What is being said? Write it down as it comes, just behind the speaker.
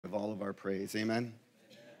Of all of our praise. Amen.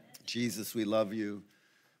 Jesus, we love you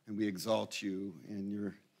and we exalt you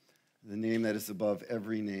in the name that is above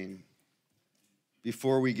every name.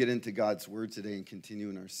 Before we get into God's word today and continue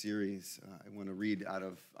in our series, I want to read out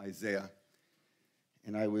of Isaiah.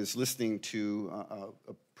 And I was listening to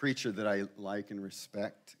a preacher that I like and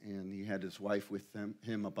respect, and he had his wife with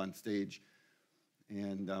him up on stage.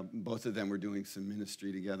 And both of them were doing some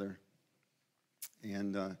ministry together.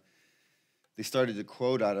 And they started to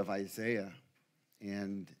quote out of Isaiah,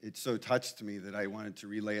 and it so touched me that I wanted to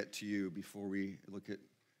relay it to you before we look at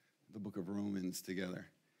the book of Romans together.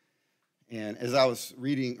 And as I was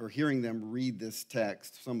reading or hearing them read this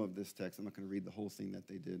text, some of this text, I'm not going to read the whole thing that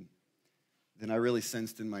they did, then I really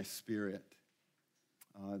sensed in my spirit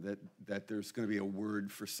that there's going to be a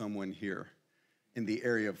word for someone here in the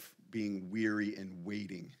area of being weary and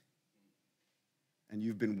waiting. And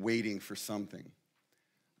you've been waiting for something.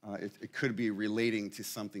 It could be relating to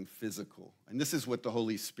something physical. And this is what the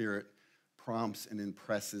Holy Spirit prompts and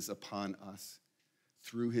impresses upon us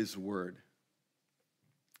through his word.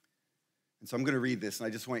 And so I'm going to read this, and I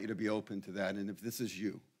just want you to be open to that. And if this is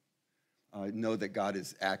you, know that God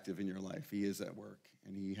is active in your life. He is at work,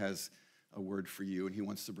 and he has a word for you, and he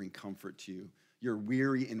wants to bring comfort to you. You're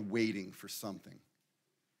weary and waiting for something.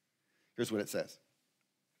 Here's what it says.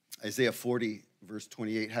 Isaiah 40, verse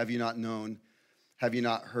 28, have you not known? Have you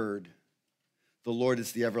not heard? The Lord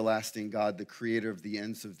is the everlasting God, the creator of the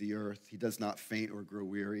ends of the earth. He does not faint or grow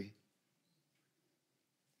weary.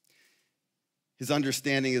 His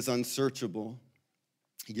understanding is unsearchable.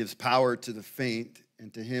 He gives power to the faint,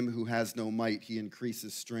 and to him who has no might, he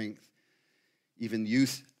increases strength. Even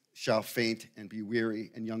youth shall faint and be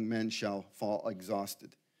weary, and young men shall fall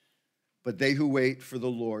exhausted. But they who wait for the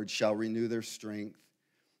Lord shall renew their strength.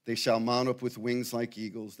 They shall mount up with wings like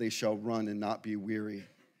eagles. They shall run and not be weary,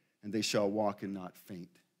 and they shall walk and not faint.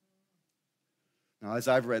 Now, as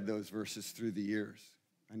I've read those verses through the years,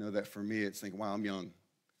 I know that for me, it's like, wow, I'm young.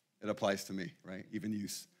 It applies to me, right? Even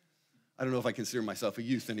youth. I don't know if I consider myself a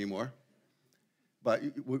youth anymore. But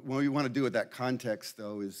what we want to do with that context,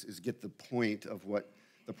 though, is get the point of what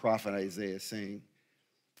the prophet Isaiah is saying.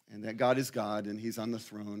 And that God is God, and he's on the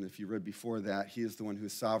throne. If you read before that, he is the one who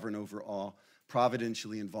is sovereign over all,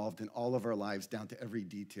 providentially involved in all of our lives down to every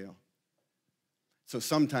detail. So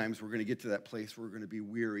sometimes we're going to get to that place where we're going to be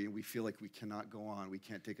weary and we feel like we cannot go on. We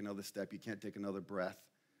can't take another step. You can't take another breath.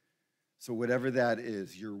 So whatever that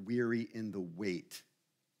is, you're weary in the wait.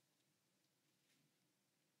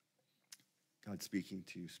 God's speaking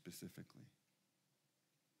to you specifically.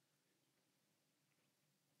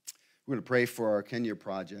 We're going to pray for our Kenya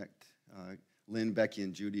project. Lynn, Becky,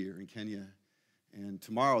 and Judy are in Kenya. And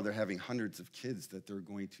tomorrow they're having hundreds of kids that they're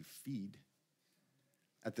going to feed.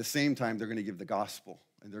 At the same time, they're going to give the gospel,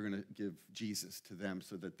 and they're going to give Jesus to them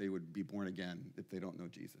so that they would be born again if they don't know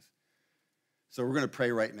Jesus. So we're going to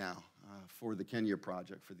pray right now for the Kenya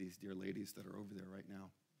project, for these dear ladies that are over there right now,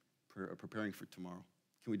 preparing for tomorrow.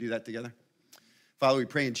 Can we do that together? Father, we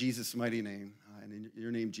pray in Jesus' mighty name, and in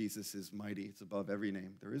your name, Jesus is mighty. It's above every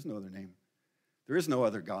name. There is no other name. There is no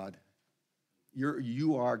other God.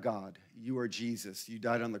 You are God. You are Jesus. You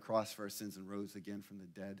died on the cross for our sins and rose again from the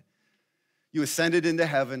dead. You ascended into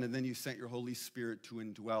heaven, and then you sent your Holy Spirit to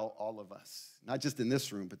indwell all of us, not just in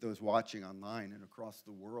this room, but those watching online and across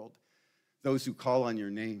the world, those who call on your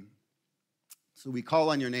name. So we call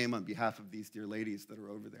on your name on behalf of these dear ladies that are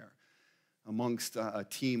over there, amongst a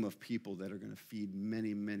team of people that are going to feed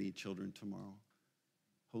many, many children tomorrow.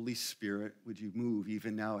 Holy Spirit, would you move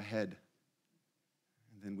even now ahead?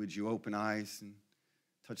 And then would you open eyes and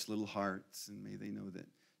touch little hearts, and may they know that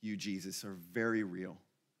you, Jesus, are very real,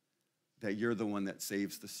 that you're the one that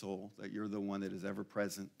saves the soul, that you're the one that is ever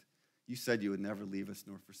present. You said you would never leave us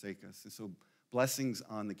nor forsake us. And so blessings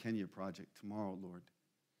on the Kenya project tomorrow, Lord.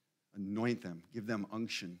 Anoint them. Give them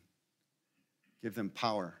unction. Give them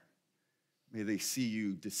power. May they see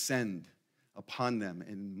you descend upon them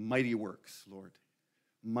in mighty works, Lord.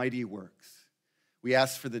 Mighty works. We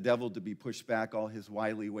ask for the devil to be pushed back, all his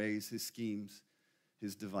wily ways, his schemes,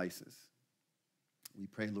 his devices. We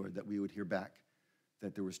pray, Lord, that we would hear back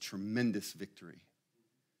that there was tremendous victory,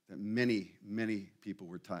 that many, many people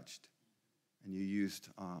were touched, and you used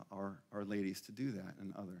our ladies to do that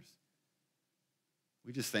and others.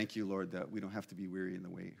 We just thank you, Lord, that we don't have to be weary in the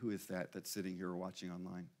wait. Who is that that's sitting here or watching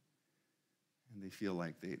online? And they feel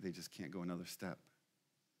like they just can't go another step.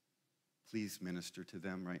 Please minister to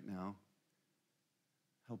them right now.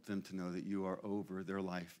 Help them to know that you are over their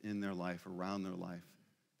life, in their life, around their life,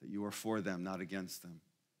 that you are for them, not against them.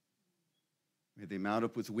 May they mount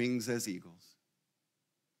up with wings as eagles.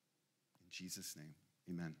 In Jesus' name,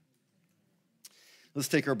 amen. Let's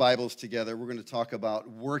take our Bibles together. We're going to talk about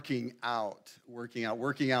working out. Working out.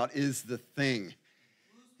 Working out is the thing.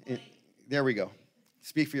 There we go.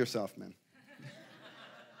 Speak for yourself, man.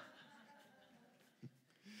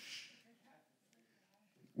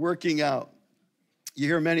 Working out. You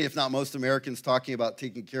hear many, if not most, Americans talking about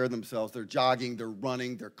taking care of themselves. They're jogging, they're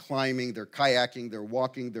running, they're climbing, they're kayaking, they're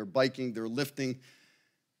walking, they're biking, they're lifting.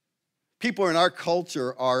 People in our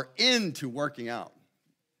culture are into working out.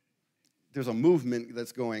 There's a movement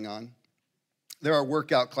that's going on. There are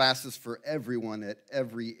workout classes for everyone at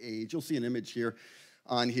every age. You'll see an image here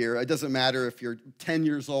on here. It doesn't matter if you're 10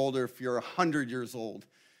 years old or if you're 100 years old.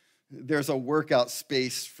 There's a workout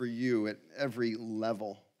space for you at every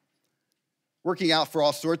level. Working out for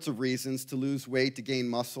all sorts of reasons, to lose weight, to gain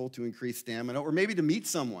muscle, to increase stamina, or maybe to meet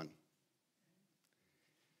someone.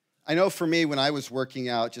 I know for me, when I was working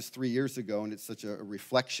out just 3 years ago, and it's such a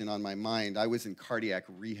reflection on my mind, I was in cardiac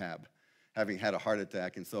rehab, having had a heart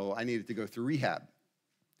attack, and so I needed to go through rehab.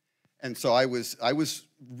 And so I was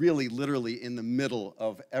really literally in the middle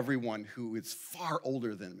of everyone who is far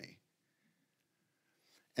older than me.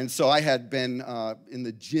 And so I had been in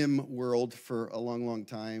the gym world for a long, long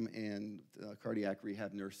time, and the cardiac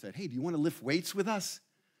rehab nurse said, "Hey, do you want to lift weights with us?"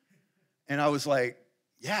 And I was like,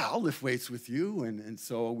 "Yeah, I'll lift weights with you." And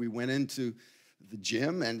so we went into the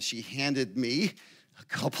gym, and she handed me a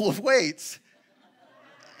couple of weights.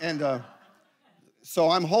 And so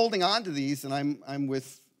I'm holding on to these, and I'm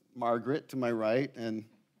with Margaret to my right, and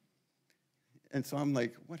so I'm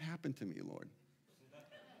like, what happened to me, Lord?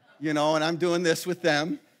 You know, and I'm doing this with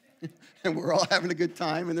them, and we're all having a good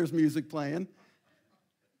time, and there's music playing.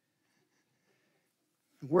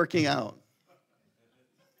 Working out.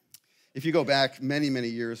 If you go back many, many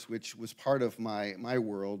years, which was part of my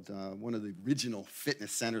world, one of the original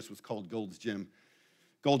fitness centers was called Gold's Gym.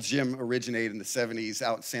 Gold's Gym originated in the 70s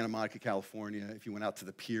out in Santa Monica, California. If you went out to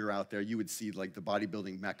the pier out there, you would see like the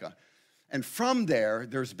bodybuilding mecca. And from there,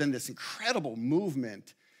 there's been this incredible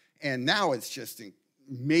movement, and now it's just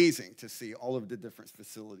amazing to see all of the different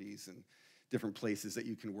facilities and different places that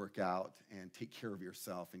you can work out and take care of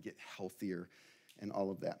yourself and get healthier and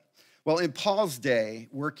all of that. Well, in Paul's day,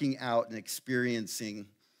 working out and experiencing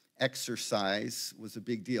exercise was a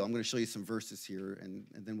big deal. I'm going to show you some verses here, and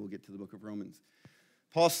then we'll get to the book of Romans.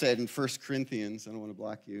 Paul said in 1 Corinthians, I don't want to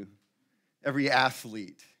block you, every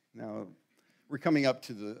athlete. Now, we're coming up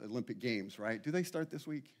to the Olympic Games, right? Do they start this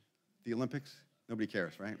week? The Olympics? Nobody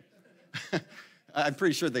cares, right? I'm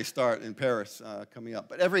pretty sure they start in Paris coming up.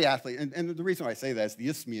 But every athlete, and the reason why I say that is the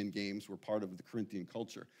Isthmian Games were part of the Corinthian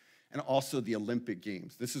culture, and also the Olympic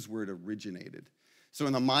Games. This is where it originated. So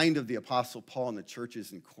in the mind of the Apostle Paul and the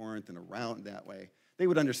churches in Corinth and around that way, they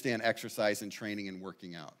would understand exercise and training and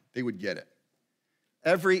working out. They would get it.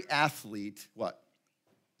 Every athlete, what?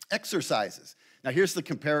 Exercises. Now here's the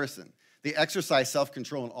comparison. They exercise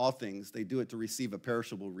self-control in all things. They do it to receive a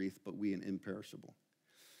perishable wreath, but we an imperishable.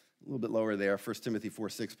 A little bit lower there, 1 Timothy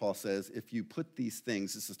 4:6, Paul says, if you put these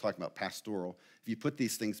things, this is talking about pastoral, if you put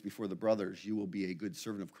these things before the brothers, you will be a good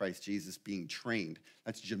servant of Christ Jesus, being trained.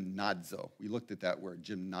 That's gymnazo. We looked at that word,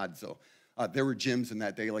 gymnazo. There were gyms in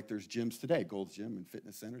that day like there's gyms today, Gold's Gym and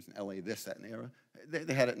fitness centers in LA, this, that, and the era.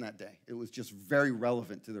 They had it in that day. It was just very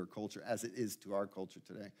relevant to their culture as it is to our culture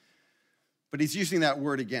today. But he's using that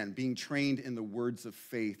word again, being trained in the words of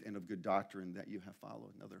faith and of good doctrine that you have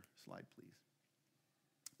followed. Another slide, please.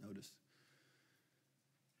 Notice.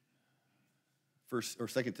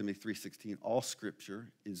 2 Timothy 3:16, all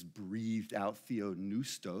scripture is breathed out,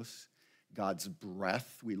 theopneustos, God's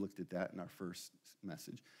breath. We looked at that in our first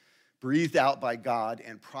message. Breathed out by God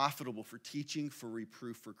and profitable for teaching, for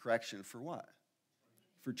reproof, for correction. For what?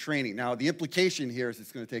 For training. Now, the implication here is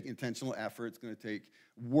it's going to take intentional effort. It's going to take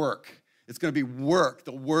work. It's going to be work.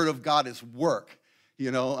 The word of God is work. You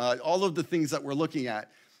know, all of the things that we're looking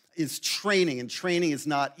at is training, and training is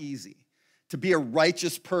not easy. To be a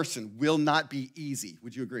righteous person will not be easy.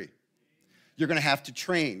 Would you agree? You're going to have to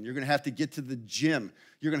train. You're going to have to get to the gym.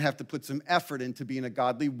 You're going to have to put some effort into being a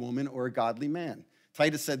godly woman or a godly man.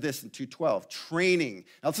 Titus said this in 2:12, training.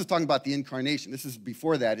 Now, this is talking about the incarnation. This is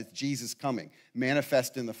before that. It's Jesus coming,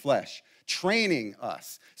 manifest in the flesh, training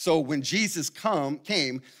us. So when Jesus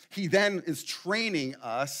came, he then is training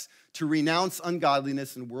us to renounce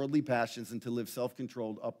ungodliness and worldly passions and to live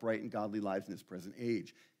self-controlled, upright, and godly lives in this present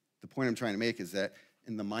age. The point I'm trying to make is that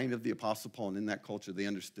in the mind of the Apostle Paul and in that culture, they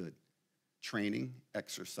understood training,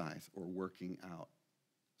 exercise, or working out.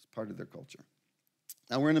 It's part of their culture.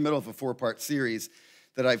 Now, we're in the middle of a 4-part series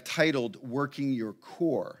that I've titled Working Your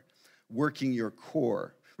Core. Working Your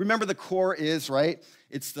Core. Remember, the core is, right?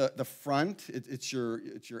 It's the front. It's your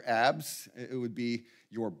abs. It would be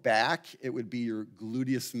your back. It would be your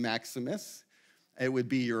gluteus maximus. It would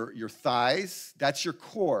be your thighs. That's your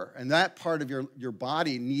core. And that part of your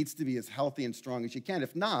body needs to be as healthy and strong as you can.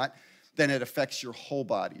 If not, then it affects your whole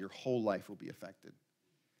body. Your whole life will be affected.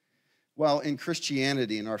 Well, in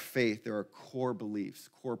Christianity, in our faith, there are core beliefs,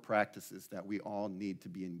 core practices that we all need to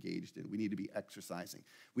be engaged in. We need to be exercising.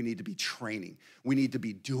 We need to be training. We need to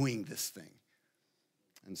be doing this thing.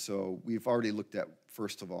 And so we've already looked at,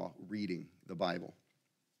 first of all, reading the Bible.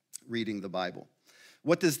 Reading the Bible.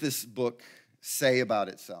 What does this book say about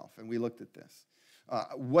itself? And we looked at this.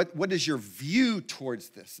 What is your view towards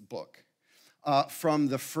this book? From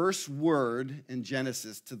the first word in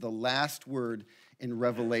Genesis to the last word in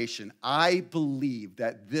Revelation, I believe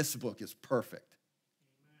that this book is perfect.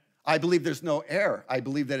 I believe there's no error. I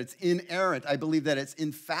believe that it's inerrant. I believe that it's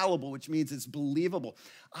infallible, which means it's believable.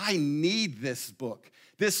 I need this book.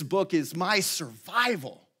 This book is my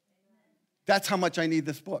survival. That's how much I need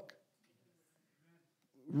this book.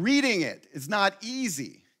 Reading it is not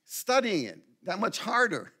easy. Studying it, that much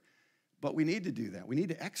harder. But we need to do that. We need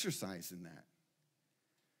to exercise in that.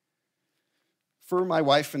 For my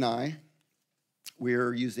wife and I,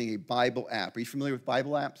 we're using a Bible app. Are you familiar with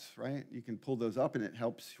Bible apps, right? You can pull those up and it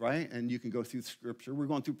helps, right? And you can go through Scripture. We're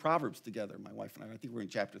going through Proverbs together, my wife and I. I think we're in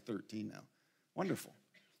chapter 13 now. Wonderful.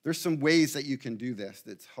 There's some ways that you can do this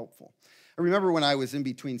that's helpful. I remember when I was in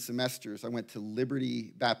between semesters, I went to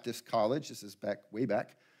Liberty Baptist College. This is way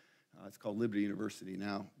back. It's called Liberty University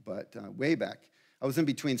now, but way back. I was in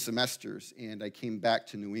between semesters, and I came back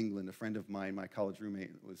to New England. A friend of mine, my college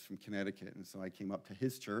roommate, was from Connecticut, and so I came up to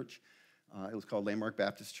his church. It was called Landmark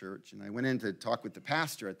Baptist Church, and I went in to talk with the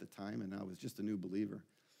pastor at the time, and I was just a new believer.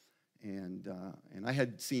 And I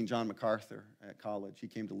had seen John MacArthur at college. He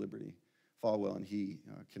came to Liberty, Falwell, and he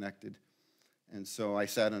connected. And so I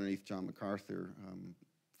sat underneath John MacArthur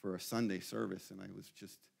for a Sunday service, and I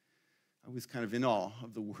was kind of in awe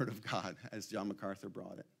of the Word of God as John MacArthur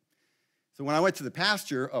brought it. So when I went to the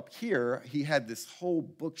pastor up here, he had this whole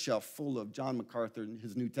bookshelf full of John MacArthur and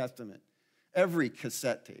his New Testament, every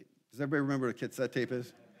cassette tape. Does everybody remember what a cassette tape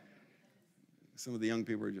is? Some of the young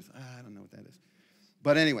people are just, I don't know what that is.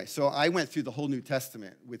 But anyway, so I went through the whole New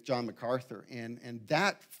Testament with John MacArthur, and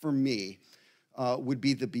that, for me, would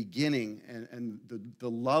be the beginning and the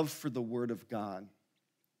love for the Word of God.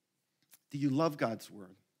 Do you love God's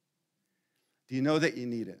Word? Do you know that you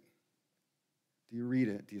need it? Do you read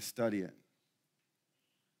it? Do you study it?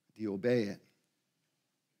 Do you obey it?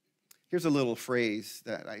 Here's a little phrase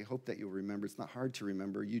that I hope that you'll remember. It's not hard to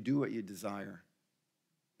remember. You do what you desire.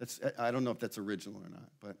 I don't know if that's original or not,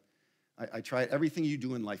 but I try it. Everything you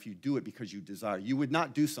do in life, you do it because you desire. You would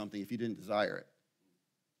not do something if you didn't desire it.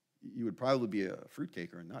 You would probably be a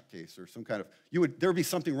fruitcake or a nutcase or some kind of, there would be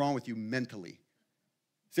something wrong with you mentally.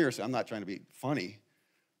 Seriously, I'm not trying to be funny.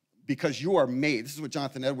 Because you are made. This is what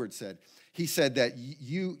Jonathan Edwards said. He said that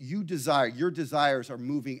you desire, your desires are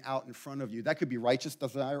moving out in front of you. That could be righteous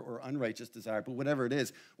desire or unrighteous desire, but whatever it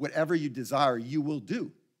is, whatever you desire, you will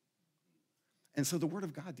do. And so the Word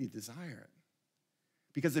of God, do you desire it?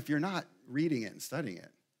 Because if you're not reading it and studying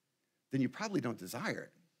it, then you probably don't desire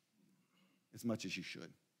it as much as you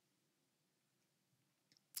should.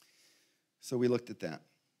 So we looked at that.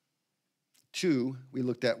 2, we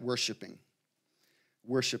looked at worshiping.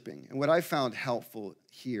 Worshiping. And what I found helpful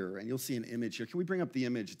here, and you'll see an image here. Can we bring up the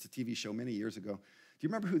image? It's a TV show many years ago. Do you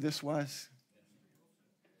remember who this was?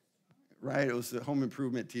 Right? It was the Home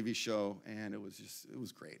Improvement TV show, and it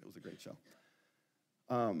was great. It was a great show.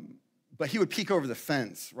 But he would peek over the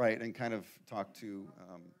fence, right, and kind of talk to,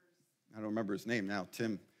 I don't remember his name now,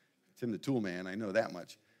 Tim the Tool Man. I know that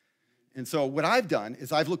much. And so what I've done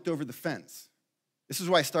is I've looked over the fence. This is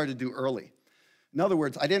what I started to do early. In other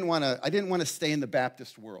words, I didn't want to stay in the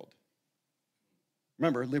Baptist world.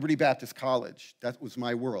 Remember, Liberty Baptist College, that was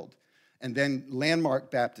my world. And then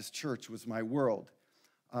Landmark Baptist Church was my world.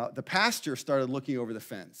 The pastor started looking over the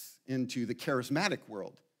fence into the charismatic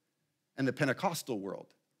world and the Pentecostal world.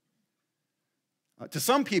 To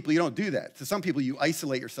some people, you don't do that. To some people, you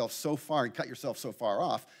isolate yourself so far and cut yourself so far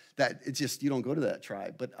off that you don't go to that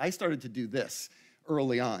tribe. But I started to do this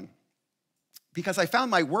early on because I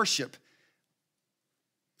found my worship,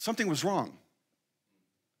 something was wrong.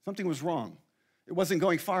 Something was wrong. It wasn't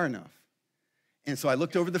going far enough. And so I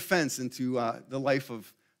looked over the fence into the life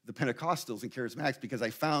of the Pentecostals and Charismatics because I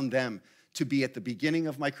found them to be at the beginning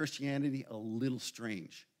of my Christianity a little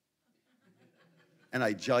strange. And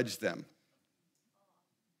I judged them.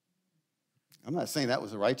 I'm not saying that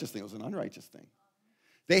was a righteous thing. It was an unrighteous thing.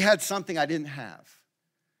 They had something I didn't have.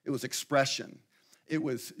 It was expression. It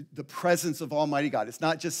was the presence of Almighty God. It's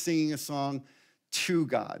not just singing a song to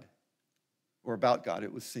God or about God.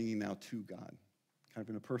 It was singing now to God, kind of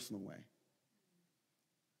in a personal way.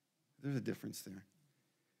 There's a difference there.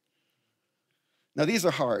 Now, these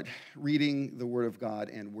are hard. Reading the Word of God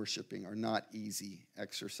and worshiping are not easy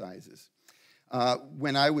exercises.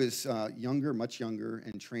 When I was younger, much younger,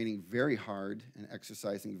 and training very hard and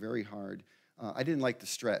exercising very hard, I didn't like to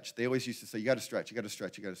stretch. They always used to say, you got to stretch, you got to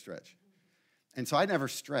stretch, you got to stretch. And so I never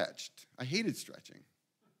stretched. I hated stretching,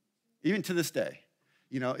 even to this day.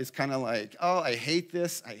 You know, it's kind of like, oh, I hate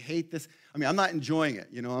this, I hate this. I mean, I'm not enjoying it.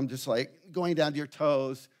 You know, I'm just like going down to your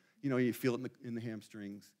toes. You know, you feel it in the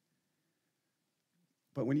hamstrings.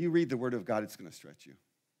 But when you read the Word of God, it's going to stretch you.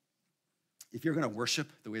 If you're going to worship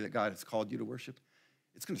the way that God has called you to worship,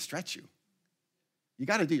 it's going to stretch you. You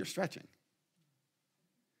got to do your stretching.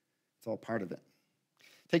 It's all part of it.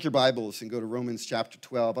 Take your Bibles and go to Romans chapter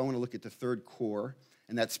 12. I want to look at the third core,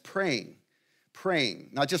 and that's praying. Praying,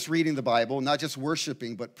 not just reading the Bible, not just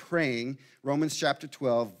worshiping, but praying. Romans chapter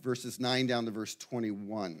 12, verses 9 down to verse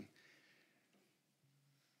 21.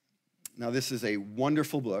 Now, this is a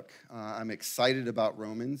wonderful book. I'm excited about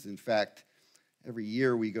Romans. In fact, every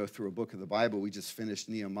year we go through a book of the Bible. We just finished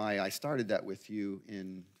Nehemiah. I started that with you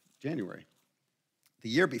in January. The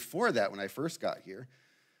year before that, when I first got here,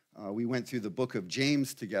 we went through the book of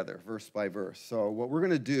James together, verse by verse. So what we're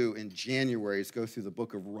going to do in January is go through the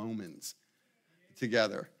book of Romans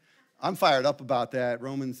together. I'm fired up about that.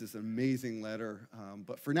 Romans is an amazing letter.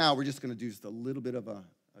 But for now, we're just going to do just a little bit of a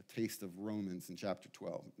taste of Romans in chapter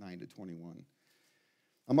 12, 9 to 21.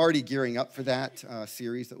 I'm already gearing up for that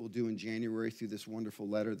series that we'll do in January through this wonderful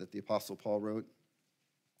letter that the Apostle Paul wrote.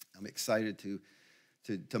 I'm excited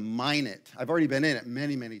to mine it. I've already been in it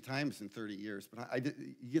many, many times in 30 years, but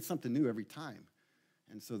you get something new every time.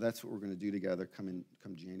 And so that's what we're going to do together come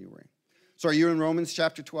January. So are you in Romans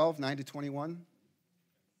chapter 12, 9 to 21?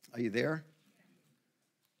 Are you there?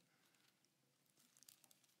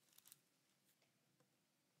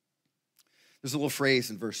 There's a little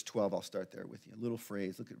phrase in verse 12. I'll start there with you. A little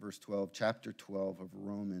phrase. Look at verse 12, chapter 12 of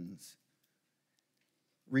Romans.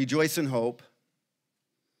 Rejoice in hope.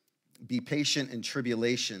 Be patient in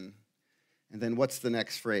tribulation. And then what's the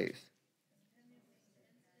next phrase?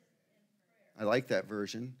 I like that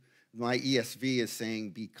version. My ESV is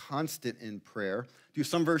saying be constant in prayer. Do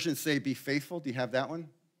some versions say be faithful? Do you have that one?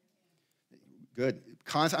 Good.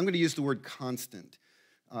 I'm going to use the word constant.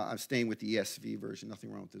 I'm staying with the ESV version. Nothing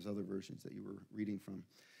wrong with those other versions that you were reading from.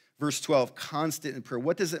 Verse 12, constant in prayer.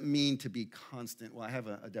 What does it mean to be constant? Well, I have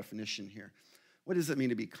a definition here. What does it mean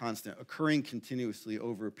to be constant? Occurring continuously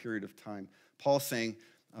over a period of time. Paul's saying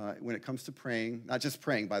when it comes to praying, not just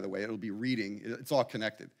praying, by the way, it'll be reading. It's all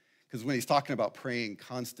connected. Because when he's talking about praying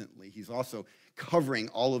constantly, he's also covering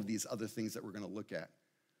all of these other things that we're going to look at.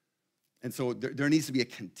 And so there needs to be a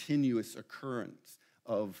continuous occurrence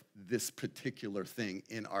of this particular thing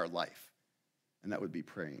in our life. And that would be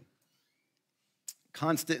praying.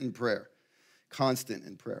 Constant in prayer. Constant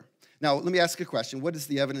in prayer. Now, let me ask you a question. What is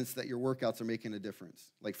the evidence that your workouts are making a difference?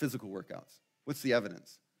 Like physical workouts. What's the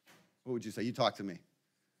evidence? What would you say? You talk to me.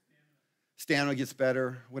 Stamina gets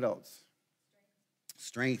better. What else?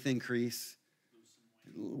 Strength increase.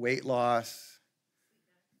 Weight loss.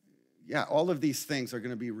 Yeah, all of these things are going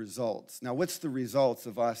to be results. Now, what's the results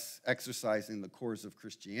of us exercising the cores of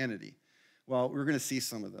Christianity? Well, we're going to see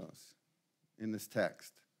some of those in this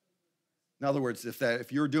text. In other words,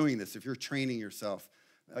 if you're doing this, if you're training yourself,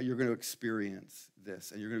 you're going to experience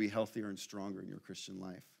this, and you're going to be healthier and stronger in your Christian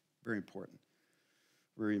life. Very important.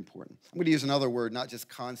 Very important. I'm going to use another word, not just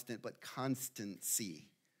constant, but constancy.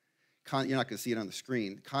 You're not going to see it on the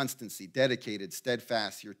screen. Constancy, dedicated,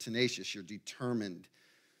 steadfast, you're tenacious, you're determined.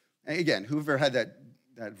 And again, whoever had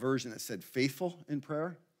that version that said faithful in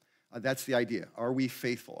prayer, that's the idea. Are we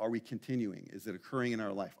faithful? Are we continuing? Is it occurring in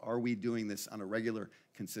our life? Are we doing this on a regular,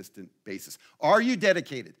 consistent basis? Are you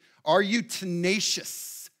dedicated? Are you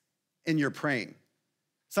tenacious in your praying?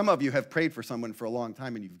 Some of you have prayed for someone for a long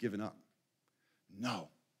time and you've given up. No.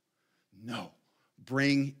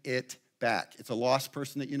 Bring it back. It's a lost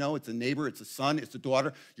person that you know. It's a neighbor. It's a son. It's a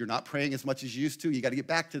daughter. You're not praying as much as you used to. You got to get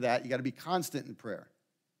back to that. You got to be constant in prayer.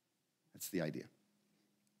 That's the idea.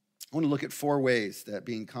 I want to look at 4 ways that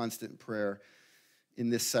being constant in prayer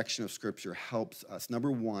in this section of Scripture helps us.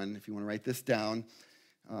 Number 1, if you want to write this down,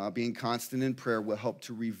 being constant in prayer will help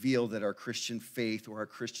to reveal that our Christian faith or our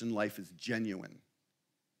Christian life is genuine.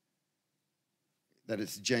 That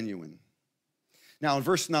it's genuine. Now, in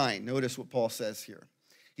verse 9, notice what Paul says here.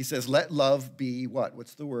 He says, let love be what?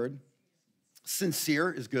 What's the word?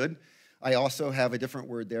 Sincere is good. I also have a different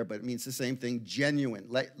word there, but it means the same thing, genuine.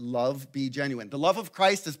 Let love be genuine. The love of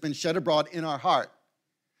Christ has been shed abroad in our heart.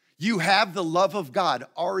 You have the love of God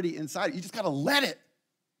already inside. You just got to let it.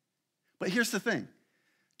 But here's the thing.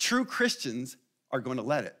 True Christians are going to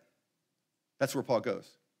let it. That's where Paul goes.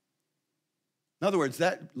 In other words,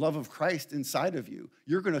 that love of Christ inside of you,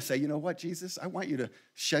 you're going to say, you know what, Jesus, I want you to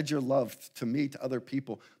shed your love to me, to other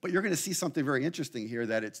people. But you're going to see something very interesting here,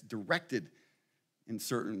 that it's directed in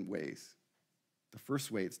certain ways. The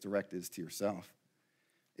first way it's directed is to yourself.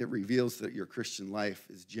 It reveals that your Christian life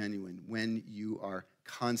is genuine when you are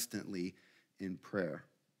constantly in prayer.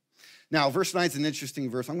 Now, verse 9 is an interesting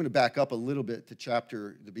verse. I'm going to back up a little bit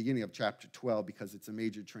to the beginning of chapter 12 because it's a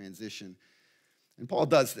major transition. And Paul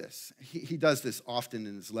does this. He does this often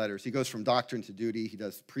in his letters. He goes from doctrine to duty. He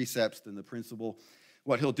does precepts, then the principle.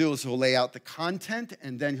 What he'll do is he'll lay out the content,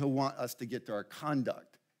 and then he'll want us to get to our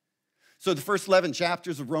conduct. So the first 11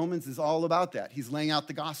 chapters of Romans is all about that. He's laying out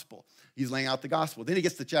the gospel. He's laying out the gospel. Then he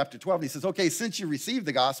gets to chapter 12, and he says, okay, since you received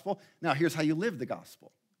the gospel, now here's how you live the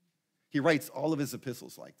gospel. He writes all of his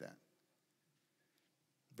epistles like that.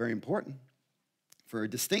 Very important for a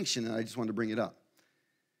distinction, and I just wanted to bring it up.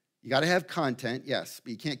 You got to have content, yes,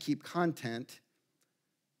 but you can't keep content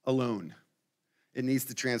alone. It needs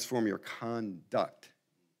to transform your conduct,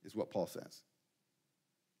 is what Paul says.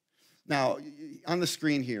 Now, on the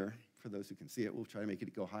screen here, for those who can see it, we'll try to make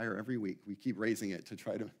it go higher every week. We keep raising it to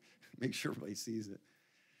try to make sure everybody sees it.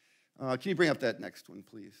 Can you bring up that next one,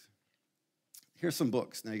 please? Here's some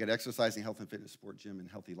books. Now, you got Exercising, Health and Fitness, Sport, Gym, and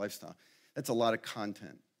Healthy Lifestyle. That's a lot of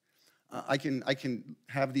content. I can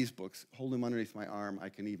have these books, hold them underneath my arm. I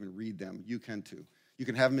can even read them. You can too. You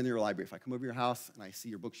can have them in your library. If I come over your house and I see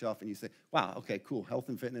your bookshelf and you say, wow, okay, cool, health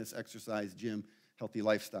and fitness, exercise, gym, healthy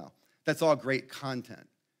lifestyle. That's all great content.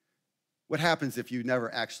 What happens if you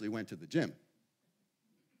never actually went to the gym?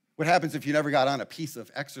 What happens if you never got on a piece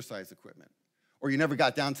of exercise equipment? Or you never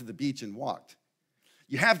got down to the beach and walked?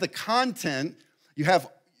 You have the content. You have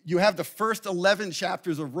the first 11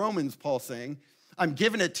 chapters of Romans, Paul's saying. I'm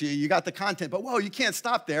giving it to you. You got the content. But whoa, you can't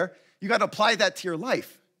stop there. You got to apply that to your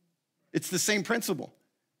life. It's the same principle.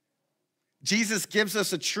 Jesus gives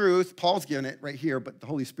us a truth. Paul's giving it right here, but the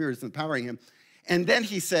Holy Spirit is empowering him. And then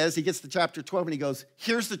he says, he gets to chapter 12 and he goes,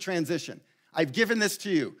 here's the transition. I've given this to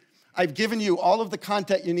you. I've given you all of the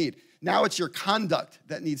content you need. Now it's your conduct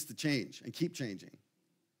that needs to change and keep changing.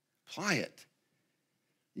 Apply it.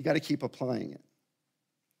 You got to keep applying it.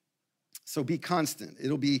 So be constant.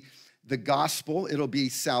 It'll be the gospel. It'll be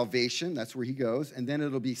salvation. That's where he goes. And then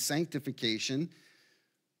it'll be sanctification.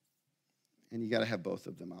 And you got to have both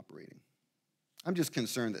of them operating. I'm just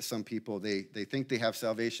concerned that some people, they think they have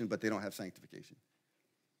salvation, but they don't have sanctification.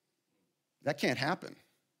 That can't happen.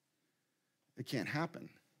 It can't happen.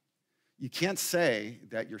 You can't say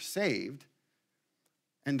that you're saved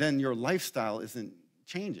and then your lifestyle isn't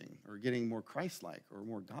changing or getting more Christ-like or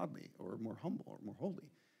more godly or more humble or more holy.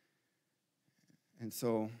 And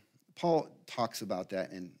so Paul talks about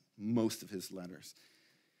that in most of his letters.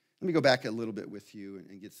 Let me go back a little bit with you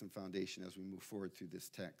and get some foundation as we move forward through this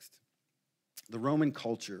text. The Roman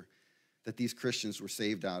culture that these Christians were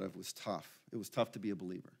saved out of was tough. It was tough to be a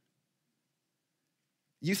believer.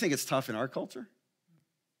 You think it's tough in our culture?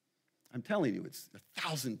 I'm telling you, it's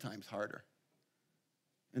 1,000 times harder.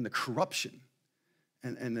 And the corruption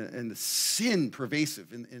and the sin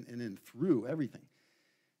pervasive and through everything.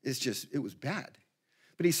 It was bad.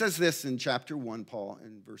 But he says this in chapter 1, Paul,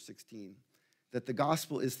 in verse 16, that the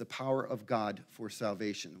gospel is the power of God for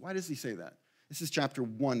salvation. Why does he say that? This is chapter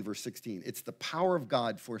 1, verse 16. It's the power of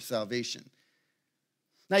God for salvation.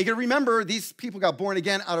 Now, you got to remember, these people got born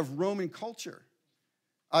again out of Roman culture,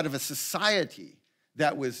 out of a society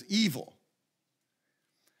that was evil.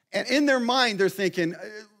 And in their mind, they're thinking,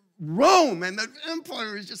 Rome and the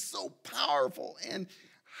empire is just so powerful. And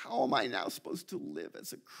how am I now supposed to live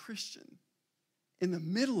as a Christian in the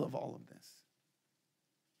middle of all of this?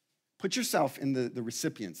 Put yourself in the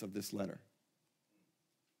recipients of this letter.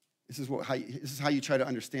 This is how you try to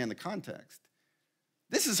understand the context.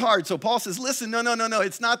 This is hard. So Paul says, listen, no.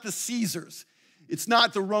 It's not the Caesars. It's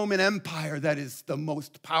not the Roman Empire that is the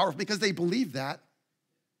most powerful, because they believe that.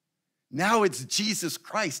 Now it's Jesus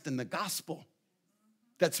Christ and the gospel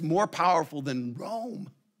that's more powerful than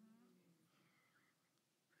Rome.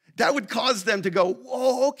 That would cause them to go,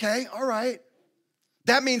 whoa, okay, all right.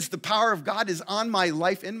 That means the power of God is on my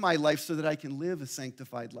life, in my life, so that I can live a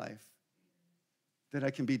sanctified life, that I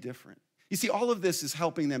can be different. You see, all of this is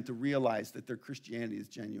helping them to realize that their Christianity is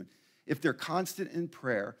genuine. If they're constant in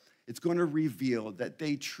prayer, it's going to reveal that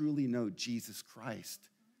they truly know Jesus Christ.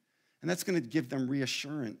 And that's going to give them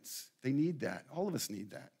reassurance. They need that. All of us need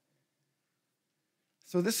that.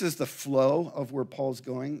 So this is the flow of where Paul's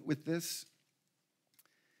going with this.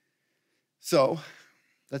 So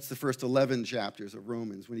that's the first 11 chapters of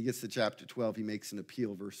Romans. When he gets to chapter 12, he makes an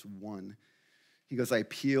appeal, verse 1. He goes, I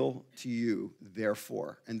appeal to you,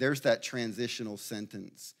 therefore. And there's that transitional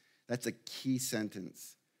sentence. That's a key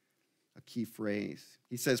sentence, a key phrase.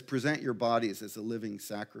 He says, present your bodies as a living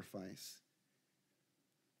sacrifice.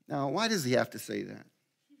 Now, why does he have to say that?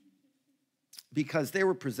 Because they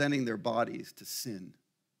were presenting their bodies to sin.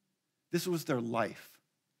 This was their life.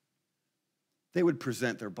 They would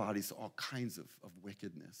present their bodies to all kinds of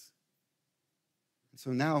wickedness. And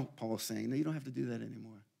so now Paul is saying, no, you don't have to do that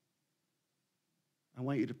anymore. I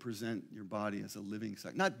want you to present your body as a living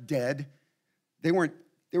sacrifice. Not dead. They were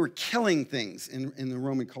killing things in the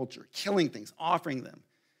Roman culture, killing things, offering them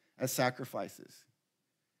as sacrifices.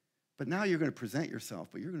 But now you're going to present yourself,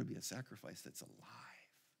 but you're going to be a sacrifice that's alive.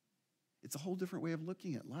 It's a whole different way of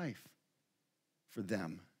looking at life for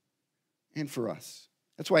them and for us.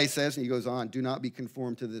 That's why he says, and he goes on, do not be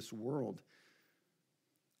conformed to this world.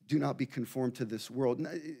 Do not be conformed to this world.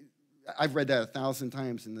 I've read that 1,000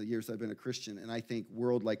 times in the years I've been a Christian, and I think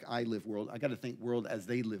world like I live world. I got to think world as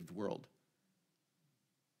they lived world.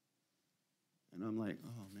 And I'm like,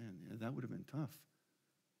 oh man, yeah, that would have been tough.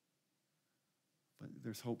 But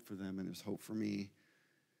there's hope for them, and there's hope for me.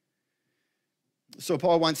 So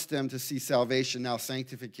Paul wants them to see salvation, now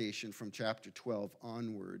sanctification from chapter 12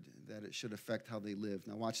 onward, that it should affect how they live.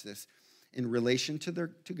 Now watch this. In relation to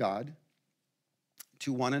God,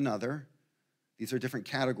 to one another, these are different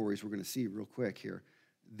categories we're going to see real quick here.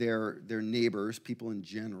 Their neighbors, people in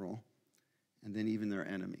general, and then even their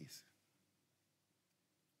enemies.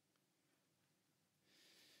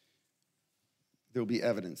 There will be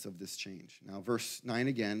evidence of this change. Now, verse 9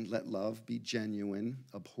 again, let love be genuine,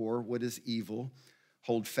 abhor what is evil,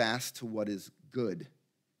 hold fast to what is good.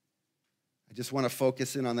 I just want to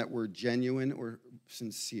focus in on that word genuine or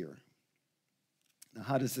sincere. Now,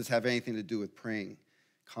 how does this have anything to do with praying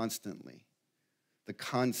constantly? The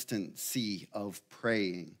constancy of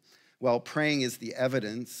praying. Well, praying is the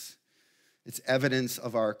evidence. It's evidence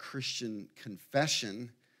of our Christian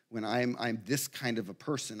confession. When I'm this kind of a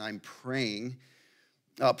person, I'm praying.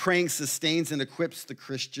 Praying sustains and equips the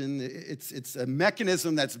Christian. It's a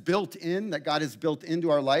mechanism that's built in, that God has built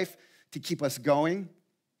into our life to keep us going.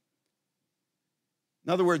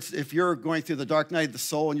 In other words, if you're going through the dark night of the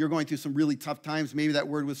soul and you're going through some really tough times, maybe that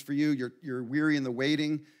word was for you, you're weary in the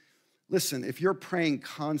waiting. Listen, if you're praying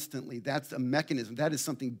constantly, that's a mechanism. That is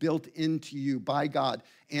something built into you by God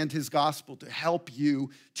and his gospel to help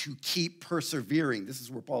you to keep persevering. This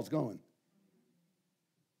is where Paul's going.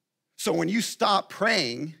 So when you stop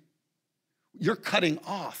praying, you're cutting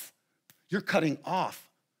off. You're cutting off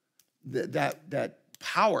that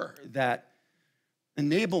power, that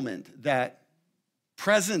enablement, that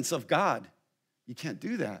presence of God. You can't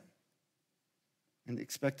do that and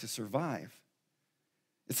expect to survive.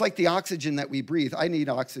 It's like the oxygen that we breathe. I need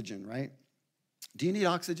oxygen, right? Do you need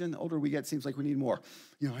oxygen? The older we get, it seems like we need more.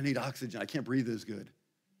 I need oxygen. I can't breathe as good.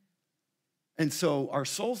 And so our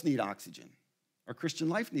souls need oxygen. Our Christian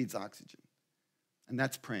life needs oxygen, and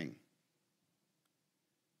that's praying.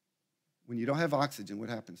 When you don't have oxygen, what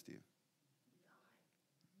happens to you?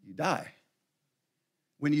 You die.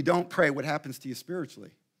 When you don't pray, what happens to you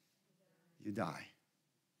spiritually? You die.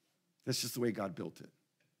 That's just the way God built it.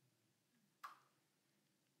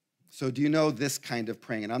 So do you know this kind of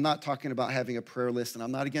praying? And I'm not talking about having a prayer list, and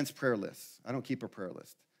I'm not against prayer lists. I don't keep a prayer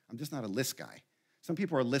list. I'm just not a list guy. Some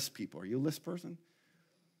people are list people. Are you a list person?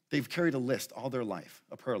 They've carried a list all their life,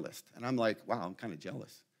 a prayer list. And I'm like, wow, I'm kind of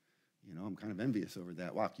jealous. I'm kind of envious over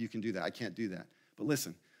that. Wow, you can do that. I can't do that. But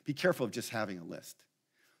listen, be careful of just having a list.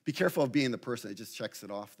 Be careful of being the person that just checks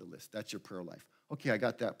it off the list. That's your prayer life. Okay, I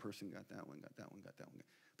got that person, got that one, got that one, got that one.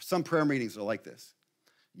 Some prayer meetings are like this.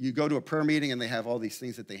 You go to a prayer meeting and they have all these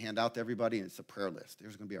things that they hand out to everybody, and it's a prayer list.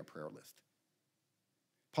 There's going to be our prayer list.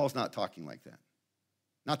 Paul's not talking like that.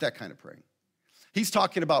 Not that kind of praying. He's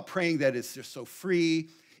talking about praying that is just so free.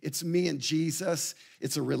 It's me and Jesus.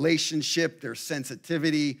 It's a relationship. There's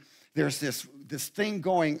sensitivity. There's this thing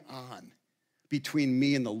going on between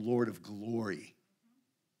me and the Lord of glory.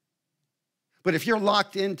 But if you're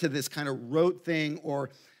locked into this kind of rote thing, or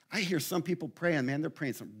I hear some people praying, man, they're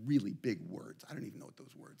praying some really big words. I don't even know what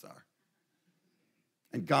those words are.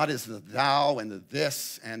 And God is the thou and the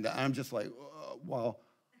this, and I'm just like, well.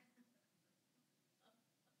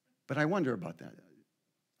 But I wonder about that.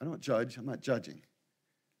 I don't judge. I'm not judging.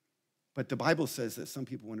 But the Bible says that some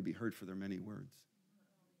people want to be heard for their many words.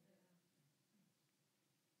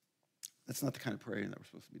 That's not the kind of praying that we're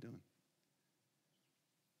supposed to be doing.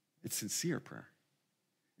 It's sincere prayer.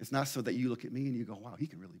 It's not so that you look at me and you go, wow, he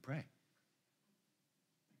can really pray.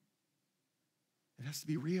 It has to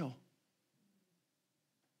be real.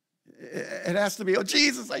 It has to be, oh,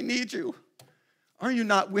 Jesus, I need you. Are you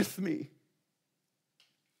not with me?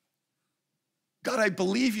 God, I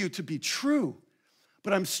believe you to be true,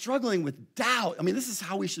 but I'm struggling with doubt. I mean, this is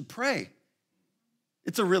how we should pray.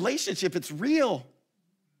 It's a relationship. It's real.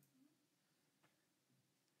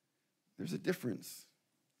 There's a difference.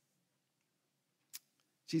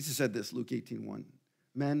 Jesus said this, Luke 18:1.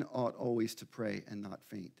 Men ought always to pray and not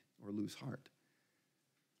faint or lose heart.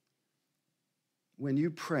 When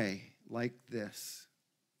you pray like this,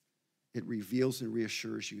 it reveals and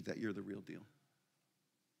reassures you that you're the real deal.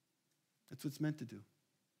 That's what it's meant to do.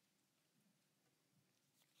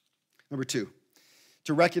 Number 2,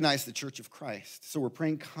 to recognize the church of Christ. So we're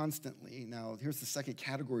praying constantly. Now, here's the second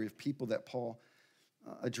category of people that Paul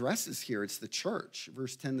addresses here. It's the church,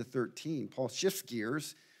 verse 10 to 13. Paul shifts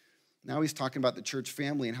gears. Now he's talking about the church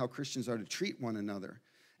family and how Christians are to treat one another.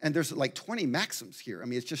 And there's like 20 maxims here. I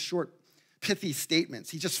mean, it's just short, pithy statements.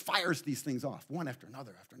 He just fires these things off, one after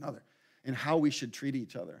another, and how we should treat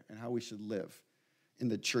each other and how we should live in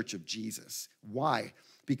the church of Jesus. Why?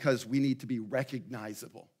 Because we need to be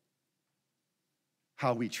recognizable.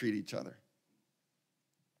 How we treat each other,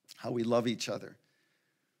 how we love each other,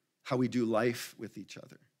 how we do life with each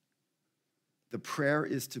other. The prayer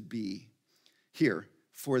is to be here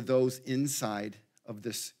for those inside of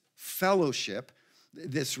this fellowship,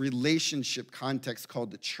 this relationship context called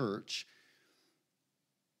the church,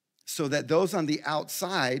 so that those on the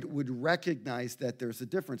outside would recognize that there's a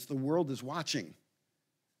difference. The world is watching.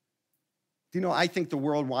 Do you know, I think the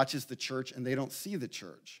world watches the church and they don't see the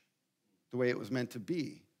church the way it was meant to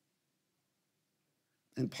be.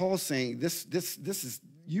 And Paul's saying, this is,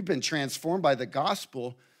 you've been transformed by the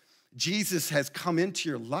gospel. Jesus has come into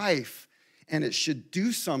your life, and it should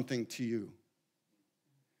do something to you.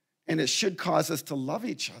 And it should cause us to love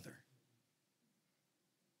each other.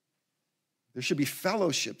 There should be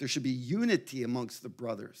fellowship. There should be unity amongst the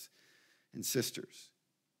brothers and sisters.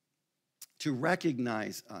 To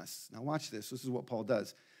recognize us. Now watch this. This is what Paul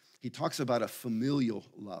does. He talks about a familial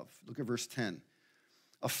love. Look at verse 10.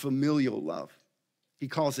 A familial love. He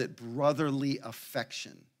calls it brotherly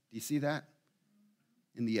affection. Do you see that?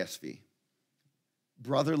 In the ESV.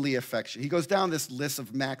 Brotherly affection. He goes down this list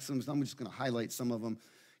of maxims. I'm just going to highlight some of them.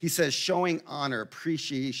 He says, showing honor,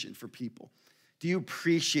 appreciation for people. Do you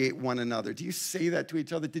appreciate one another? Do you say that to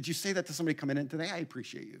each other? Did you say that to somebody coming in today? I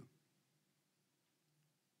appreciate you.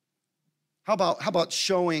 How about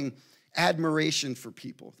showing admiration for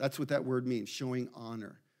people? That's what that word means, showing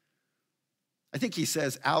honor. I think he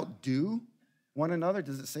says outdo one another.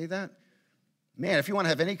 Does it say that? Man, if you want to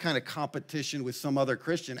have any kind of competition with some other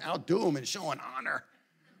Christian, outdo them in showing honor.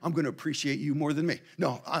 I'm going to appreciate you more than me.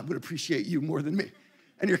 No, I'm going to appreciate you more than me.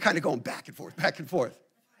 And you're kind of going back and forth, back and forth.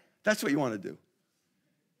 That's what you want to do.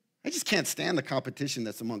 I just can't stand the competition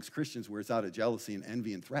that's amongst Christians where it's out of jealousy and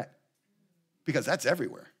envy and threat. Because that's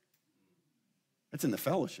everywhere. It's in the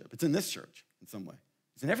fellowship. It's in this church in some way.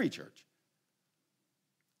 It's in every church.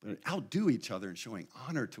 But outdo each other in showing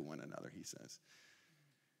honor to one another, he says.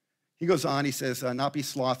 He goes on, he says, not be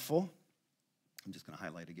slothful. I'm just going to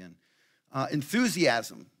highlight again.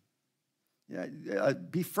 Enthusiasm.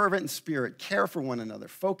 Be fervent in spirit. Care for one another.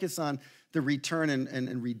 Focus on the return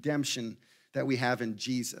and redemption that we have in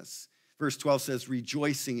Jesus. Verse 12 says,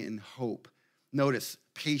 rejoicing in hope. Notice,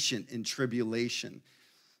 patient in tribulation.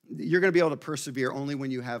 You're going to be able to persevere only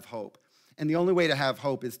when you have hope. And the only way to have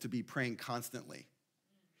hope is to be praying constantly.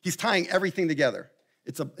 He's tying everything together.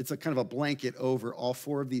 It's a kind of a blanket over all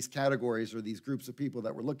four of these categories or these groups of people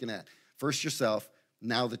that we're looking at. First yourself,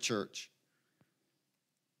 now the church.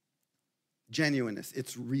 Genuineness,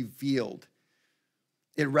 it's revealed.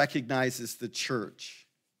 It recognizes the church.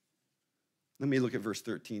 Let me look at verse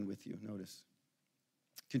 13 with you. Notice.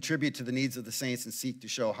 Contribute to the needs of the saints and seek to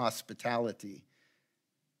show hospitality.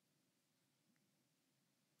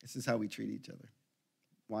 This is how we treat each other.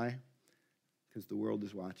 Why? Because the world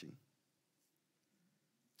is watching.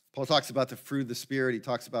 Paul talks about the fruit of the Spirit. He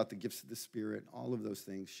talks about the gifts of the Spirit. All of those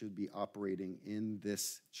things should be operating in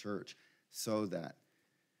this church so that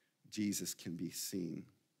Jesus can be seen.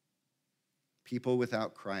 People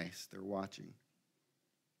without Christ, they're watching.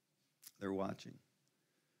 They're watching.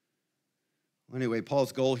 Well, anyway,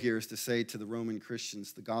 Paul's goal here is to say to the Roman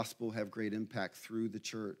Christians, the gospel will have great impact through the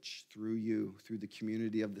church, through you, through the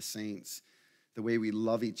community of the saints, the way we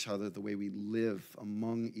love each other, the way we live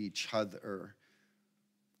among each other.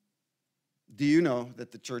 Do you know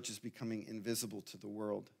that the church is becoming invisible to the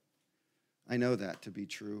world? I know that to be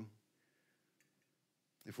true.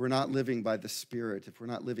 If we're not living by the Spirit, if we're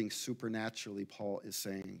not living supernaturally, Paul is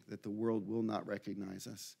saying that the world will not recognize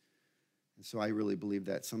us. And so I really believe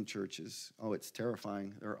that some churches, oh, it's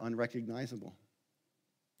terrifying. They're unrecognizable.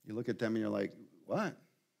 You look at them and you're like, what?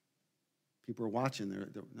 People are watching. They're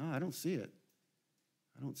no, I don't see it.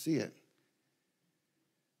 I don't see it.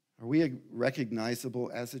 Are we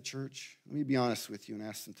recognizable as a church? Let me be honest with you and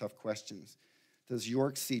ask some tough questions. Does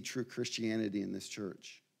York see true Christianity in this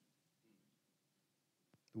church?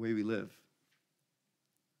 The way we live.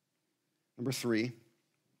 Number 3,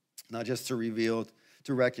 not just to reveal,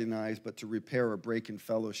 to recognize, but to repair or break in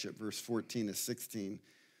fellowship. Verse 14 to 16.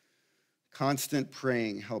 Constant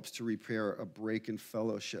praying helps to repair a break in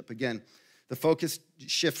fellowship. Again, the focus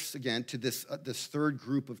shifts again to this third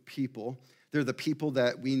group of people. They're the people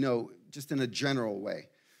that we know just in a general way.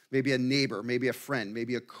 Maybe a neighbor, maybe a friend,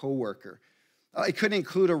 maybe a coworker. It could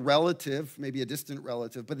include a relative, maybe a distant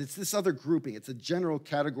relative, but it's this other grouping. It's a general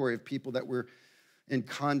category of people that we're in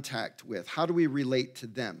contact with. How do we relate to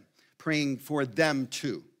them? Praying for them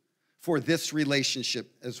too, for this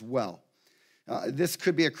relationship as well. This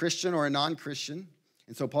could be a Christian or a non-Christian.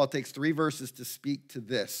 And so Paul takes 3 verses to speak to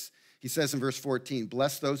this. He says in verse 14,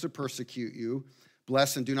 bless those who persecute you,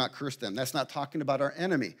 bless and do not curse them. That's not talking about our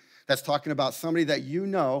enemy. That's talking about somebody that you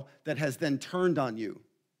know that has then turned on you.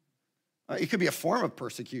 It could be a form of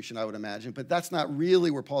persecution, I would imagine, but that's not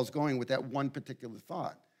really where Paul's going with that one particular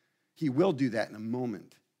thought. He will do that in a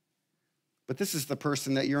moment. But this is the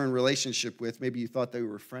person that you're in relationship with. Maybe you thought they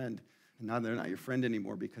were a friend, and now they're not your friend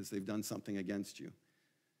anymore because they've done something against you.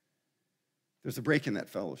 There's a break in that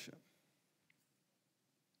fellowship.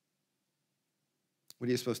 What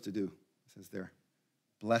are you supposed to do? It says there,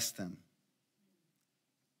 bless them.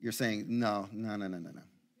 You're saying, no.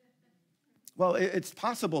 Well, it's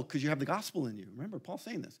possible because you have the gospel in you. Remember, Paul's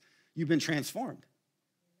saying this. You've been transformed.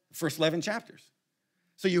 The first 11 chapters.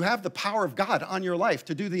 So you have the power of God on your life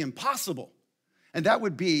to do the impossible. And that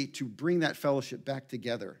would be to bring that fellowship back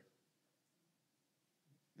together.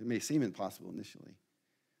 It may seem impossible initially.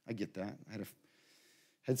 I get that. I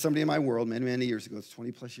had somebody in my world many years ago, it's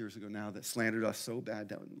 20 plus years ago now, that slandered us so bad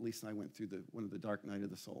that Lisa and I went through one of the dark night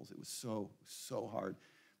of the souls. It was so hard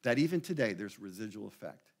that even today there's residual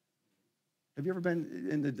effect. Have you ever been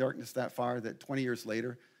in the darkness that far that 20 years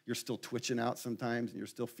later you're still twitching out sometimes and you're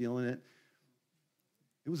still feeling it?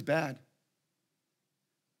 It was bad.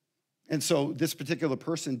 And so this particular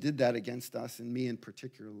person did that against us, and me in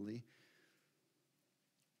particularly.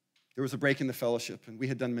 There was a break in the fellowship, and we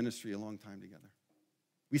had done ministry a long time together.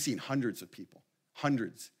 We've seen hundreds of people,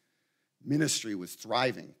 hundreds. Ministry was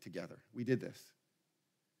thriving together. We did this.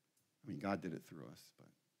 I mean, God did it through us, but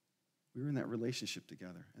we were in that relationship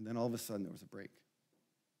together, and then all of a sudden there was a break.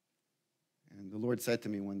 And the Lord said to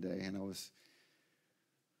me one day, and I was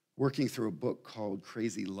working through a book called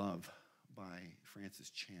Crazy Love by Francis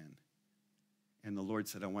Chan. And the Lord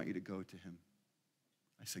said, I want you to go to him.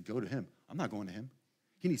 I said, go to him? I'm not going to him.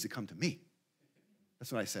 He needs to come to me.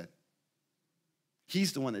 That's what I said.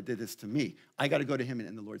 He's the one that did this to me. I got to go to him.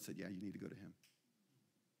 And the Lord said, yeah, you need to go to him.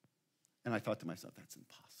 And I thought to myself, that's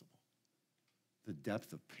impossible. The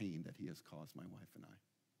depth of pain that he has caused my wife and I.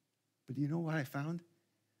 But do you know what I found?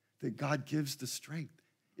 That God gives the strength.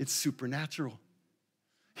 It's supernatural.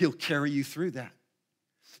 He'll carry you through that.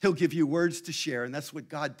 He'll give you words to share, and that's what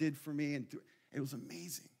God did for me. And it was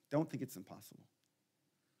amazing. Don't think it's impossible.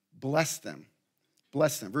 Bless them.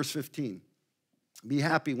 Bless them. Verse 15. Be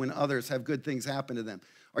happy when others have good things happen to them.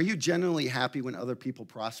 Are you genuinely happy when other people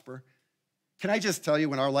prosper? Can I just tell you,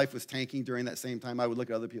 when our life was tanking during that same time, I would look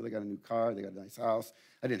at other people. They got a new car. They got a nice house.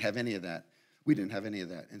 I didn't have any of that. We didn't have any of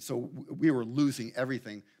that. And so we were losing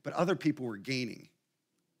everything, but other people were gaining.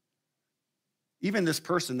 Even this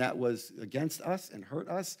person that was against us and hurt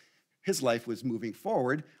us, his life was moving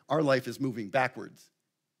forward. Our life is moving backwards.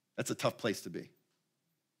 That's a tough place to be.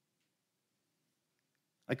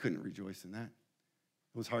 I couldn't rejoice in that.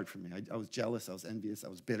 It was hard for me. I was jealous. I was envious. I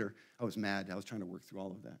was bitter. I was mad. I was trying to work through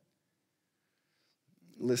all of that.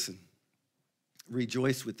 Listen,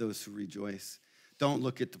 rejoice with those who rejoice. Don't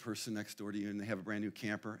look at the person next door to you and they have a brand new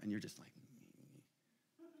camper and you're just like,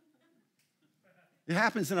 It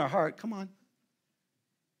happens in our heart. Come on.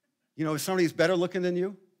 You know, if somebody's better looking than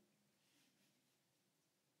you,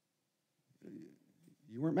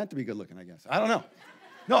 you weren't meant to be good looking, I guess. I don't know.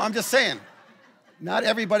 No, I'm just saying. Not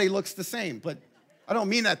everybody looks the same, but I don't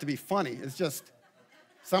mean that to be funny. It's just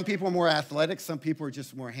some people are more athletic. Some people are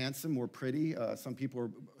just more handsome, more pretty. Some people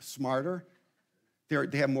are smarter.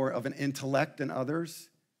 They have more of an intellect than others.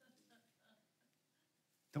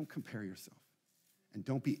 Don't compare yourself. And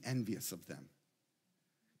don't be envious of them,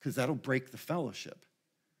 because that'll break the fellowship.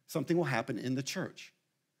 Something will happen in the church.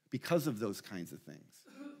 because of those kinds of things.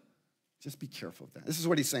 Just be careful of that. This is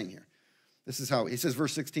what he's saying here. This is how, he says,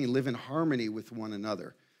 verse 16, live in harmony with one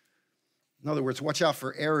another. In other words, watch out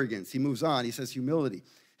for arrogance. He moves on. He says humility.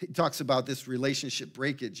 He talks about this relationship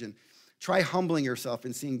breakage and try humbling yourself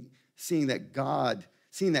and seeing that God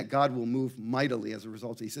will move mightily as a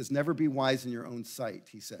result. He says, never be wise in your own sight,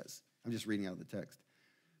 he says. I'm just reading out of the text.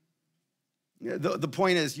 The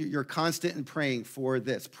point is you're constant in praying for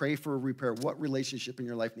this. Pray for repair. What relationship in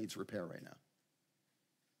your life needs repair right now?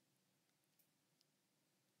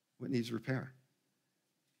 What needs repair?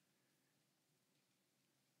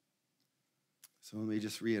 So let me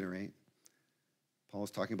just reiterate. Paul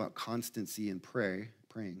is talking about constancy in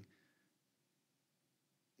praying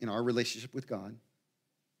in our relationship with God,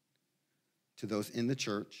 to those in the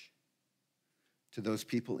church, to those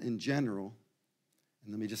people in general.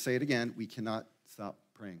 And let me just say it again, we cannot stop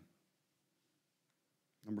praying.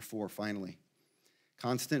 Number 4, finally,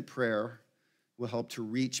 constant prayer will help to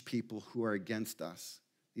reach people who are against us.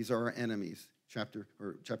 These are our enemies, chapter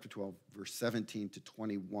 12, verse 17 to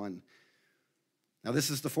 21. Now, this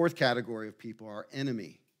is the 4th category of people, our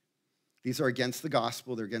enemy. These are against the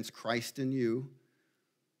gospel. They're against Christ and you.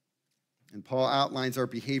 And Paul outlines our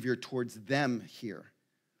behavior towards them here.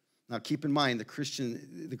 Now, keep in mind, the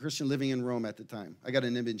Christian living in Rome at the time. I got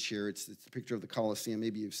an image here. It's a picture of the Colosseum.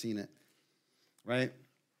 Maybe you've seen it, right?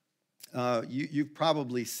 You've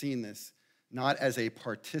probably seen this, not as a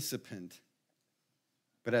participant,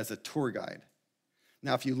 but as a tour guide.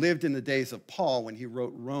 Now, if you lived in the days of Paul when he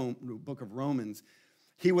wrote the book of Romans,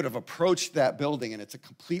 he would have approached that building, and it's a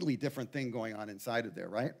completely different thing going on inside of there,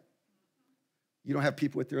 right? You don't have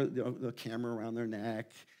people with the camera around their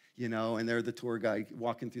neck, and they're the tour guide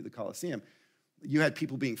walking through the Colosseum. You had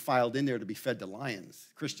people being filed in there to be fed to lions,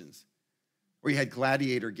 Christians. Or you had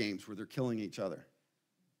gladiator games where they're killing each other.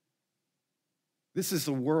 This is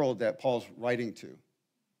the world that Paul's writing to.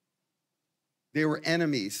 They were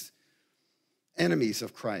enemies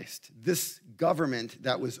of Christ. This government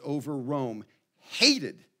that was over Rome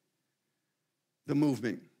hated the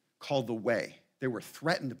movement called the Way. They were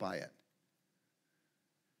threatened by it.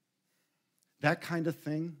 That kind of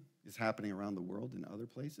thing is happening around the world in other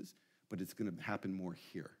places, but it's going to happen more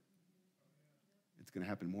here. It's going to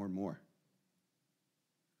happen more and more.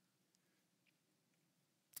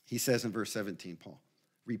 He says in verse 17, Paul,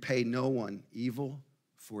 repay no one evil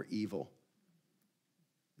for evil.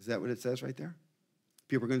 Is that what it says right there?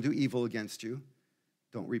 People are going to do evil against you.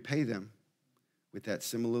 Don't repay them with that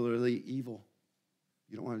similarly evil.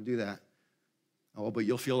 You don't want to do that. Oh, but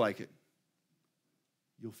you'll feel like it.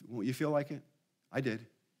 Won't you feel like it? I did.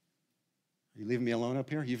 Are you leaving me alone up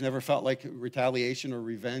here? You've never felt like retaliation or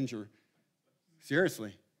revenge or...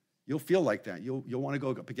 Seriously, you'll feel like that. You'll want to go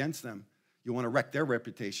up against them. You'll want to wreck their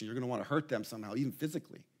reputation. You're going to want to hurt them somehow, even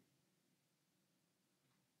physically.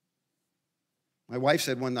 My wife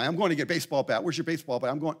said one night, I'm going to get a baseball bat. Where's your baseball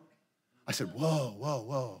bat? I said,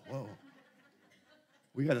 whoa.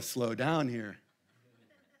 We got to slow down here.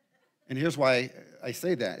 And here's why I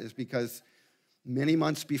say that, is because many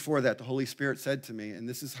months before that, the Holy Spirit said to me, and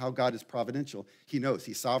this is how God is providential. He knows.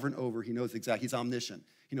 He's sovereign over. He knows exactly. He's omniscient.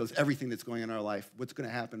 He knows everything that's going on in our life, what's going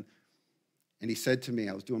to happen. And he said to me,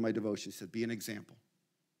 I was doing my devotion, he said, be an example.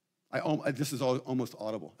 This is almost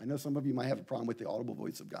audible. I know some of you might have a problem with the audible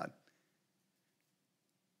voice of God.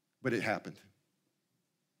 But it happened.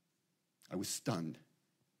 I was stunned,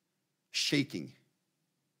 shaking,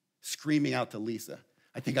 screaming out to Lisa.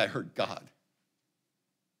 I think I heard God.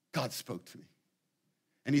 God spoke to me.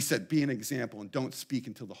 And he said, be an example and don't speak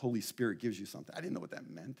until the Holy Spirit gives you something. I didn't know what that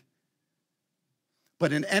meant.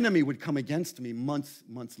 But an enemy would come against me months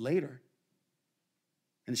later.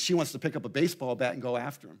 And she wants to pick up a baseball bat and go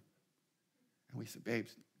after him. And we said,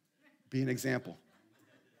 babes, be an example.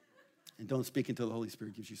 And don't speak until the Holy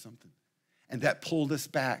Spirit gives you something. And that pulled us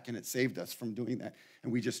back, and it saved us from doing that.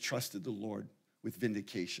 And we just trusted the Lord with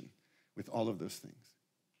vindication, with all of those things.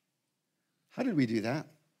 How did we do that?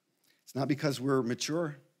 It's not because we're mature.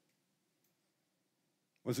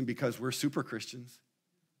 It wasn't because we're super Christians.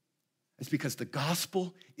 It's because the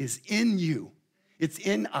gospel is in you. It's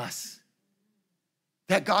in us.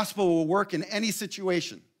 That gospel will work in any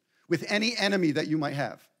situation, with any enemy that you might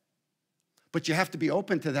have. But you have to be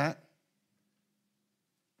open to that.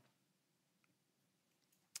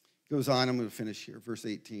 Goes on, I'm going to finish here, verse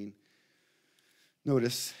 18.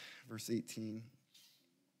 Notice, verse 18.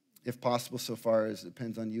 If possible, so far as it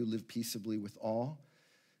depends on you, live peaceably with all.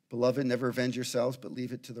 Beloved, never avenge yourselves, but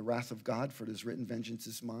leave it to the wrath of God, for it is written, vengeance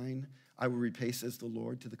is mine. I will repay, says the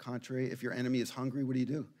Lord. To the contrary, if your enemy is hungry, what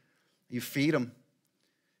do? You feed him.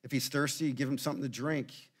 If he's thirsty, you give him something to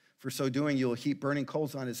drink. For so doing, you'll heap burning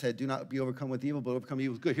coals on his head. Do not be overcome with evil, but overcome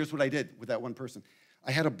evil with good. Here's what I did with that one person.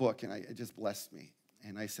 I had a book, and it just blessed me.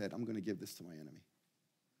 And I said, I'm going to give this to my enemy.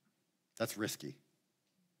 That's risky.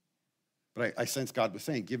 But I sensed God was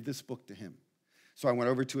saying, give this book to him. So I went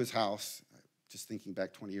over to his house, just thinking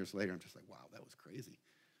back 20 years later. I'm just like, wow, that was crazy.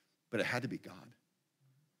 But it had to be God.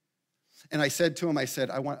 And I said to him, I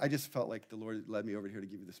just felt like the Lord led me over here to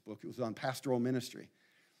give you this book. It was on pastoral ministry.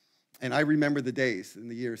 And I remember the days and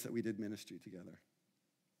the years that we did ministry together.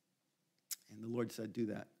 And the Lord said, do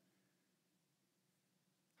that.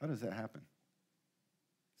 How does that happen?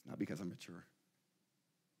 It's not because I'm mature.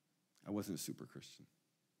 I wasn't a super Christian.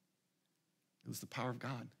 It was the power of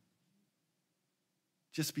God.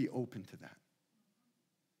 Just be open to that.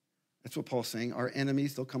 That's what Paul's saying. Our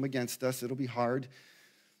enemies, they'll come against us. It'll be hard.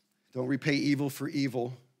 Don't repay evil for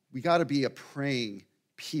evil. We got to be a praying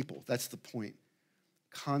people. That's the point.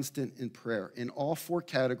 Constant in prayer. In all four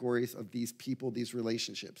categories of these people, these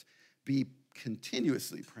relationships, be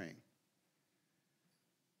continuously praying.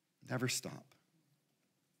 Never stop.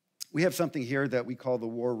 We have something here that we call the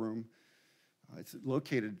war room. It's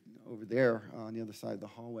located over there on the other side of the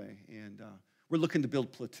hallway. And we're looking to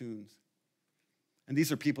build platoons. And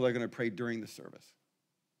these are people that are going to pray during the service.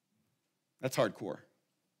 That's hardcore.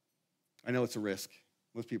 I know it's a risk.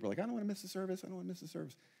 Most people are like, I don't want to miss the service. I don't want to miss the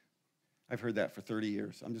service. I've heard that for 30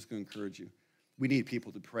 years. I'm just going to encourage you. We need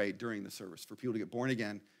people to pray during the service, for people to get born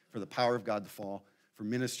again, for the power of God to fall, for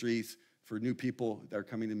ministries, for new people that are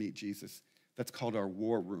coming to meet Jesus. That's called our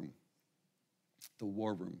war room. The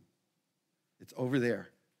war room. It's over there.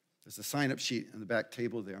 There's a sign-up sheet on the back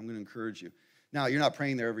table there. I'm going to encourage you. Now, you're not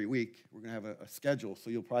praying there every week. We're going to have a schedule, so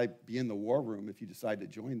you'll probably be in the war room if you decide to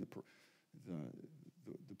join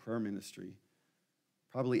the prayer ministry.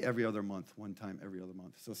 Probably every other month, one time every other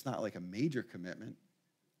month. So it's not like a major commitment,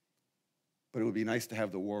 but it would be nice to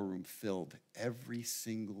have the war room filled every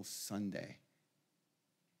single Sunday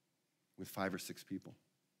with 5 or 6 people.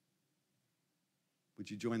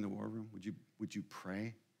 Would you join the war room? Would you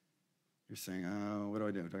pray? You're saying, oh, what do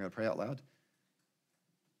I do? Do I got to pray out loud?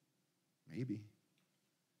 Maybe.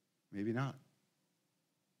 Maybe not.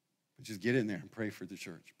 But just get in there and pray for the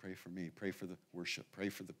church. Pray for me. Pray for the worship. Pray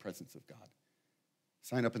for the presence of God.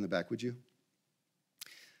 Sign up in the back, would you?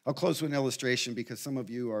 I'll close with an illustration because some of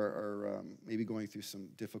you are maybe going through some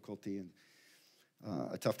difficulty and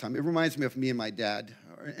a tough time. It reminds me of me and my dad,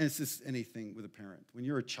 and it's just anything with a parent. When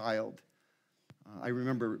you're a child, I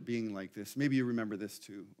remember being like this. Maybe you remember this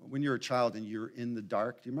too. When you're a child and you're in the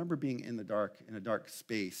dark, do you remember being in the dark, in a dark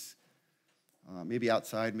space, maybe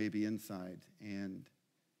outside, maybe inside, and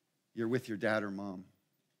you're with your dad or mom?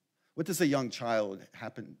 What does a young child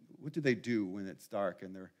happen? What do they do when it's dark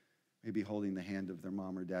and they're maybe holding the hand of their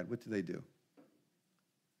mom or dad? What do they do?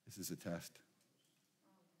 This is a test.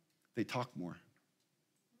 They talk more.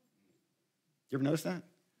 You ever notice that?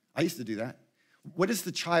 I used to do that. What is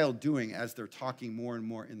the child doing as they're talking more and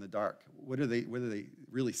more in the dark? What are they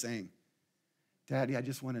really saying? Daddy, I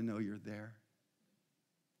just want to know you're there.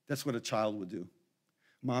 That's what a child would do.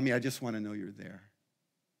 Mommy, I just want to know you're there.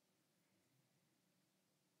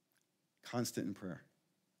 Constant in prayer.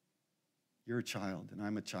 You're a child, and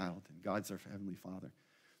I'm a child, and God's our Heavenly Father.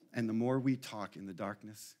 And the more we talk in the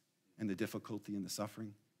darkness and the difficulty and the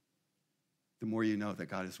suffering, the more you know that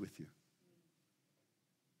God is with you.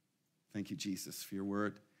 Thank you, Jesus, for your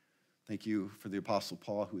word. Thank you for the Apostle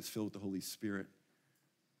Paul, who is filled with the Holy Spirit.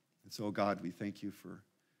 And so, God, we thank you for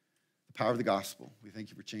the power of the gospel. We thank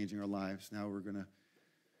you for changing our lives. Now we're going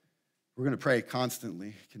to pray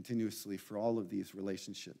constantly, continuously for all of these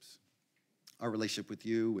relationships. Our relationship with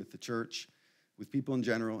you, with the church, with people in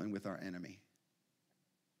general, and with our enemy.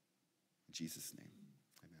 In Jesus' name,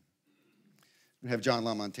 amen. We're going to have John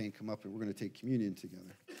LaMontagne come up, and we're going to take communion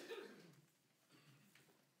together.